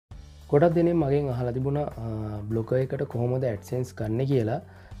ගොඩක් දෙනෙක් මගෙන් අහලා තිබුණා බ්ලොගර් එකට කොහොමද AdSense ගන්න කියලා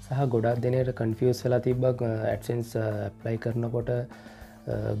සහ ගොඩක් දෙනෙට කන්ෆියුස් වෙලා තිබ්බා AdSense ඇප්ලයි කරනකොට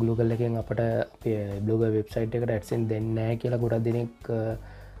Google එකෙන් අපට අපේ බ්ලොගර් වෙබ්සයිට් එකට AdSense දෙන්නේ නැහැ කියලා ගොඩක් දෙනෙක්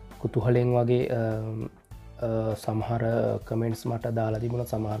කුතුහලෙන් වගේ සමහර කමෙන්ට්ස් මට දාලා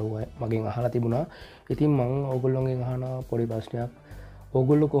තිබුණා සමහර අය මගෙන් අහලා තිබුණා. ඉතින් මම ඕගොල්ලෝගෙන් අහන පොඩි ප්‍රශ්නයක්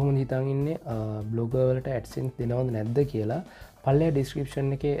ඕගොල්ලෝ කොහොමද හිතන් ඉන්නේ බ්ලොගර් වලට AdSense දෙනවද නැද්ද කියලා පල්ලෙහා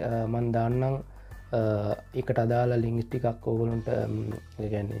ඩිස්ක්‍රිප්ෂන් එකේ මම දාන්නම් ඒකට අදාළ ලින්ක්ස් ටිකක් ඕගොල්ලන්ට ඒ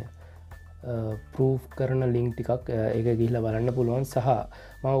කියන්නේ ප්‍රූෆ් කරන ලින්ක් ටිකක් ඒක ගිහිල්ලා බලන්න පුළුවන් සහ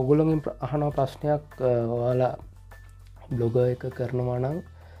මම ඕගොල්ලෝගෙන් අහන ප්‍රශ්නයක් ඔයාලා බ්ලොගර් එක කරනවා නම්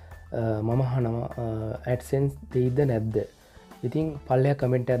මම අහනවා AdSense දෙයිද නැද්ද ඉතින් පල්ලෙහා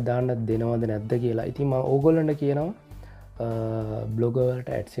කමෙන්ට් එකක් දාන්න දෙනවද නැද්ද කියලා ඉතින් මම ඕගොල්ලන්ට කියනවා බ්ලොගර්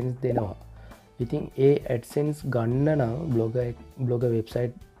වලට AdSense දෙනවා ඉතින් ඒ AdSense ගන්න නම් බ්ලොග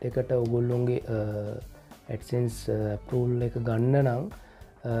වෙබ්සයිට් එකට ඔගොල්ලොන්ගේ AdSense approval එක ගන්න නම්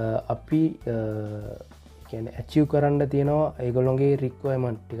අපි ඇචිව් කරන්න තියෙනවා ඒගොල්ලොන්ගේ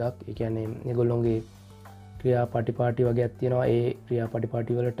රික්වයර්මන්ට් ටිකක් ඒ කියන්නේ ඒගොල්ලොන්ගේ ක්‍රියා පටිපාටි වගේ තියෙනවා ඒ ක්‍රියා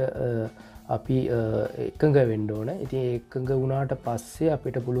පටිපාටි වලට අපි එකඟ වෙන්න ඕන. ඉතින් එකඟ වුණාට පස්සේ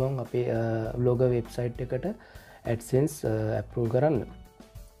අපිට පුළුවන් අපේ බ්ලොග වෙබ්සයිට් එකට AdSense approve කරන්න.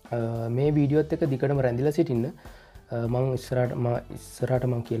 මේ වීඩියෝත් එක දිගටම රැඳිලා සිටින්න මං ඉස්සරහට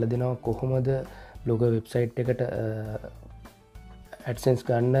මං කියලා දෙනවා කොහොමද බ්ලොග වෙබ්සයිට් එකට AdSense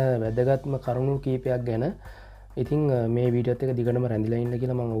ගන්න වැදගත්ම කරුණු කීපයක් ගැන ඉතින් මේ වීඩියෝත් එක දිගටම රැඳිලා ඉන්න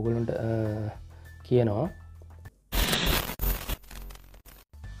කියලා මම ඕගොල්ලන්ට කියනවා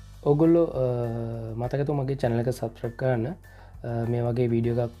ඔගොල්ලෝ මතකතු මගේ channel එක subscribe කරන්න මේ වගේ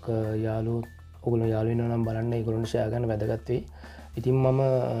වීඩියෝ එකක් යාළුවෝ ඔගොල්ලෝ යාළුවෝ ඉන්නවා නම් බලන්න ඒගොල්ලන්ට share කරන්න වැදගත් වෙයි ඉතින් මම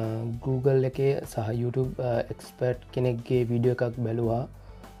Google එකේ සහ YouTube එක්ස්පර්ට් කෙනෙක්ගේ වීඩියෝ එකක් බැලුවා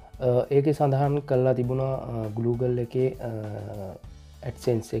ඒකේ සඳහන් කරලා තිබුණා Google එකේ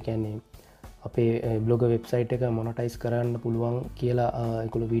AdSense ඒ කියන්නේ අපේ බ්ලොග වෙබ්සයිට් එක මොනටයිස් කරන්න පුළුවන් කියලා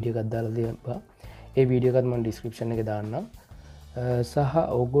ඒගොල්ලෝ වීඩියෝ එකක් දාලා තිබ්බා ඒ වීඩියෝ එකත් මම ඩිස්ක්‍රිප්ෂන් එකේ දාන්නම් සහ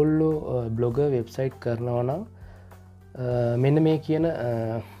ඔගොල්ලෝ බ්ලොග වෙබ්සයිට් කරනවා නම් මෙන්න මේ කියන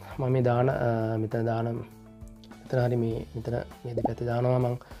මම දාන මෙතන දාන හරි මේ මෙතන මේ දෙපැත්තේ දානවා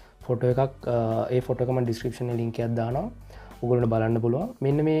මම ෆොටෝ එකක් ඒ ෆොටෝ එක මම ඩිස්ක්‍රිප්ෂන් එකේ ලින්ක් එකක් දානවා ඔයගොල්ලන්ට බලන්න පුළුවන්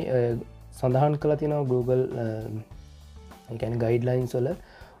මෙන්න මේ සඳහන් කරලා තියෙනවා Google ඒ කියන්නේ ගයිඩ්ලයින්ස් වල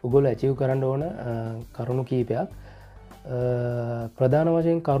ඔයගොල්ලෝ අචීව් කරන්න ඕන කරුණු කීපයක් ප්‍රධාන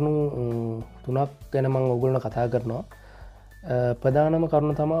වශයෙන් කරුණු තුනක් ගැන මම ඔයගොල්ලන්ට කතා කරනවා ප්‍රධානම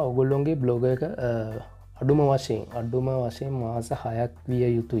කරුණ තමයි ඔයගොල්ලොන්ගේ බ්ලොග් එක අඩුම වශයෙන් මාස 6ක් විය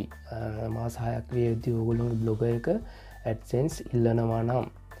යුතුයි මාස 6ක් විය යුතුයි ඔයගොල්ලෝගේ බ්ලොග් එක AdSense ඉල්ලනවා නම්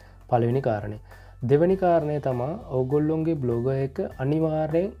පළවෙනි කාරණේ දෙවෙනි කාරණය තමයි ඔයගොල්ලෝගේ බ්ලොග් එක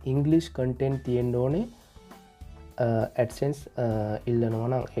අනිවාර්යෙන් ඉංග්‍රීසි කන්ටෙන්ට් තියෙන්න ඕනේ AdSense ඉල්ලනවා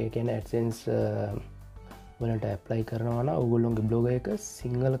නම් ඒ කියන්නේ AdSense වලට ඇප්ලයි කරනවා නම් ඔයගොල්ලෝගේ බ්ලොග් එක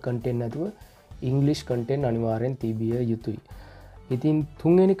සිංහල කන්ටෙන්ට් නැතුව ඉංග්‍රීසි කන්ටෙන්ට් අනිවාර්යෙන් තිබිය යුතුයි ඉතින්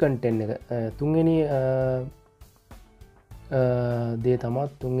තුන්වෙනි කන්ටෙන්ට් එක තුන්වෙනි දේ තමයි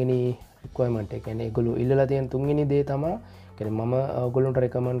තුන්වෙනි රික්වයර්මන්ට් එක. කියන්නේ ඒගොල්ලෝ ඉල්ලලා තියෙන තුන්වෙනි දේ තමයි කියන්නේ මම ඔයගොල්ලන්ට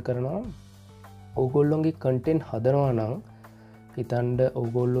රෙකමන්ඩ් කරනවා ඔයගොල්ලෝගේ කන්ටෙන්ට් හදනවා නම් හිතන්න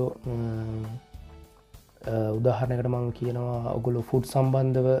ඔයගොල්ලෝ උදාහරණයකට මම කියනවා ඔයගොල්ලෝ ෆුඩ්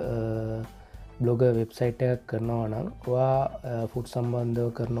සම්බන්ධව බ්ලොග් වෙබ්සයිට් එකක් කරනවා නම් ඔයා ෆුඩ්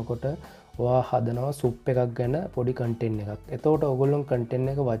සම්බන්ධව කරනකොට ඔයා හදනවා සුප් එකක් ගැන පොඩි කන්ටෙන්ට් එකක්. එතකොට ඔයගොල්ලෝ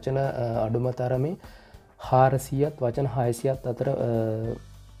කන්ටෙන්ට් එක වචන අඩුම තරමේ 400ත් වචන 600ත් අතර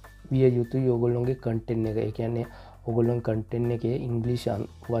විය යුතුයි ඔයගොල්ලෝගේ කන්ටෙන්ට් එක. ඒ කියන්නේ ඔයගොල්ලෝ කන්ටෙන්ට් එකේ ඉංග්‍රීසි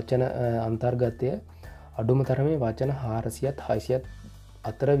වචන අන්තර්ගතය අඩුම තරමේ වචන 400ත් 600ත්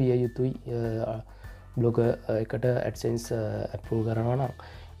අතර විය යුතුයි බ්ලොග් එකට AdSense approve කරනවා නම්.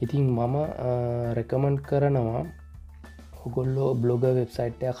 ඉතින් මම රෙකමන්ඩ් කරනවා ඔගොල්ලෝ බ්ලොග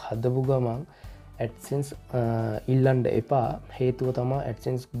වෙබ්සයිට් එකක් හදපු ගමන් AdSense ඉල්ලන්න එපා හේතුව තමයි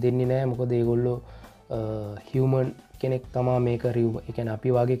AdSense දෙන්නේ නැහැ මොකද ඒගොල්ලෝ හියුමන් කෙනෙක් තමා මේක රිව් ඒ කියන්නේ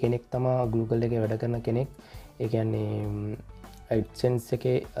අපි වගේ කෙනෙක් තමා Google එකේ වැඩ කරන කෙනෙක් ඒ කියන්නේ AdSense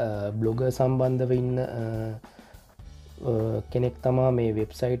එකේ බ්ලොගර් සම්බන්ධව ඉන්න කෙනෙක් තමා මේ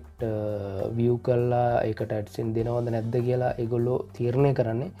වෙබ්සයිට් view කරලා ඒකට AdSense දෙනවද නැද්ද කියලා ඒගොල්ලෝ තීරණය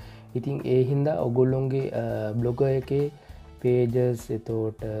කරන්නේ ඉතින් ඒ හින්දා ඔගොල්ලොන්ගේ බ්ලොග් එකේ pages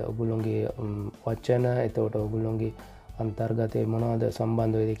එතකොට ඔගොල්ලොන්ගේ වචන එතකොට ඔගොල්ලොන්ගේ අන්තර්ගතය මොනවද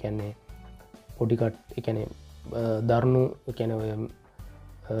සම්බන්ධ වෙද කියන්නේ පොඩි කට් ඒ කියන්නේ දරුණු ඒ කියන්නේ ඔය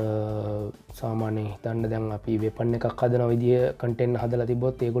සාමාන්‍යයෙන් හිතන්න දැන් අපි වෙපන් එකක් හදන විදිය කන්ටෙන්ට් හදලා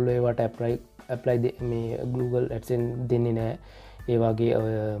තිබ්බොත් ඒගොල්ලෝ ඒවට ඇප්ලයි මේ Google AdSense දෙන්නේ නැහැ ඒ වගේ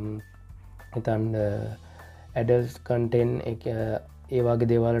හිතන්ඩ ඇඩල්ස් කන්ටෙන් ඒ වගේ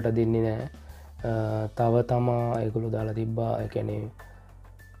දේවල්ට දෙන්නේ නෑ. තව තමා ඒකුළු දාලා තිබ්බා එකනේ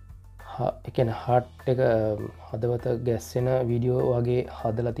එකන හට් එක හදවත ගැස්සෙන වීඩියෝ වගේ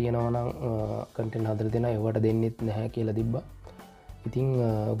හදලා තියෙනවනම් කටෙන් හදර දෙෙන ඒවට දෙන්නෙත් නැහැ කියලා තිබ්බා. ඉතිං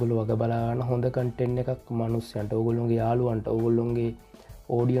ඔගුලු වග බලාන්න හොඳ කටෙන්් එකක් මනුස්්‍යයන්ට ඔගුලුන්ගේ යාලුවන්ට ඔගුල්ලුන්ගේ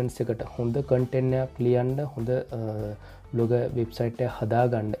ඕඩියන්ස් එකට හොඳ කටෙන්යක් ලියන්ඩ හොඳ බ්ලොග වෙබ්සයිට්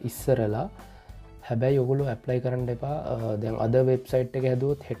හදාගණ්ඩ ඉස්සරලා. හැබැයි ඔගුලු ඇප්ලයි කරන්න එපා දැන් අද වෙබ්සයිට් එක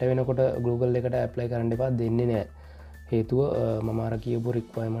හැදුවත් හෙට වෙනකොට Google එකට ඇප්ලයි කරන්න එපා දෙන්නේ නෑ. හේතුව මමාර කියපු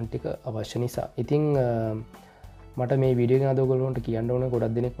රික්වයමන්ටික අවශ්‍ය නිසා. ඉතිං මට මේ විඩිය අදගලට කියන්න ඕන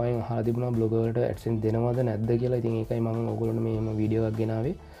ගොඩක් දෙනෙක් පයින් හදිබුණ බ්ලොගට ඇටසන් දෙනවද නැද්ද කියලා. ඉතින් එකයි මං ඔගොලන මේම විඩියෝක්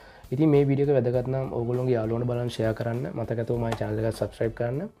ගෙනාවේ. ඉතින් මේ විඩියක වැදගත්නම් ඔගොලොන්ගේ යාලුවන බලන් ෂය කරන්න මතකතව මයි චානලක සබස්ක්‍රයිබ්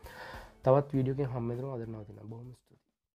කරන්න. තවත් වීඩියෝකින් හම්මෙදරු අදරනාවතින බොහොම